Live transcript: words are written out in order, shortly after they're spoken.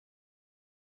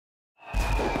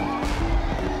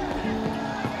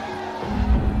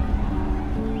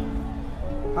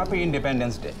Happy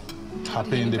Independence Day.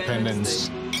 Happy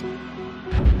Independence.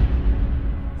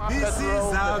 This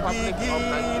is our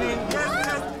beginning.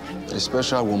 A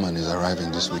special woman is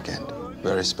arriving this weekend.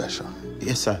 Very special.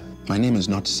 Yes, sir. My name is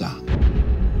not Sir.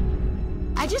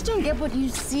 I just don't get what you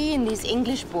see in these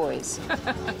English boys.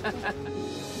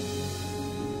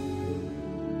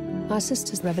 My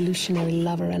sister's revolutionary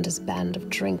lover and his band of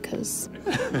drinkers.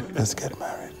 Let's get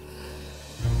married.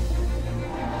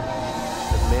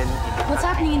 What's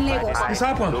happening in Lagos? What's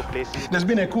happened? There's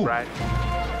been a coup. Bring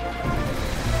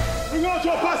out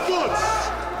your passports!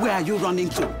 Where are you running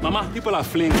to? Mama, people are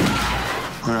fleeing.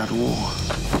 We're at war.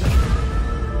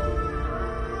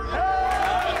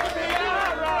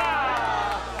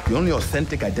 The only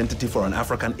authentic identity for an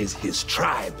African is his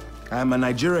tribe. I am a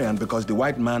Nigerian because the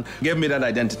white man gave me that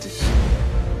identity.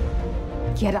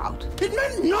 Get out. It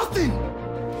meant nothing!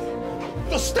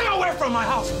 So stay away from my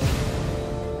house!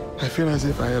 I feel as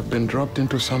if I have been dropped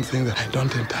into something that I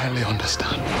don't entirely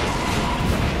understand.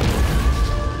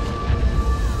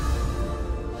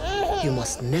 You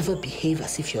must never behave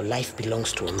as if your life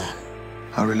belongs to a man.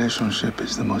 Our relationship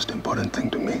is the most important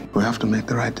thing to me. We have to make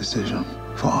the right decision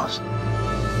for us.